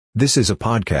This is a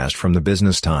podcast from the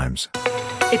Business Times.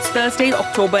 It's Thursday,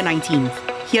 October 19th.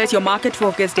 Here's your Market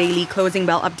Focus Daily Closing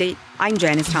Bell update. I'm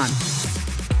Janice Tan.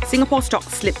 Singapore stocks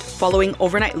slipped following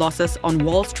overnight losses on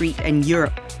Wall Street and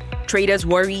Europe. Traders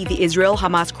worry the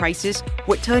Israel-Hamas crisis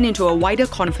would turn into a wider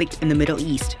conflict in the Middle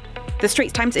East. The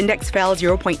Straits Times Index fell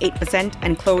 0.8%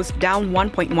 and closed down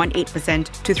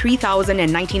 1.18% to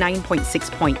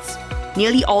 3,099.6 points.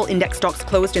 Nearly all index stocks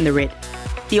closed in the red.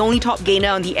 The only top gainer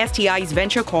on the STI's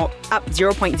Venture Corp up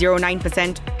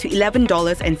 0.09% to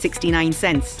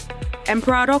 $11.69.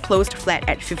 Emperador closed flat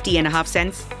at 50.5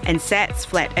 cents and SATS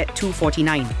flat at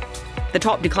 2.49. The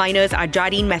top decliners are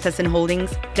Jardine Matheson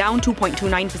Holdings down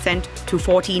 2.29% to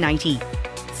 40.90.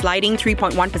 Sliding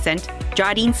 3.1%,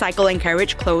 Jardine Cycle and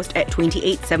Carriage closed at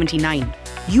 28.79.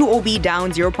 UOB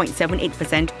down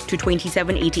 0.78% to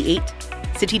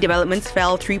 27.88. City Developments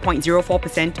fell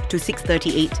 3.04% to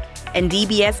 6.38. And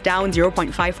DBS down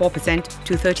 0.54%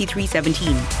 to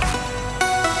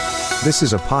 33.17. This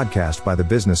is a podcast by the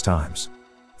Business Times.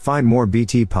 Find more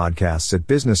BT podcasts at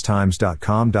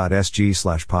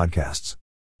businesstimes.com.sg/podcasts.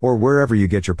 Or wherever you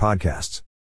get your podcasts.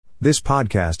 This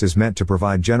podcast is meant to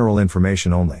provide general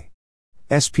information only.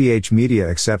 SPH Media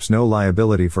accepts no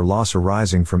liability for loss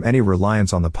arising from any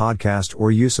reliance on the podcast or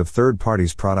use of third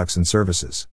parties' products and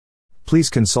services. Please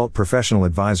consult professional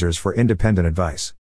advisors for independent advice.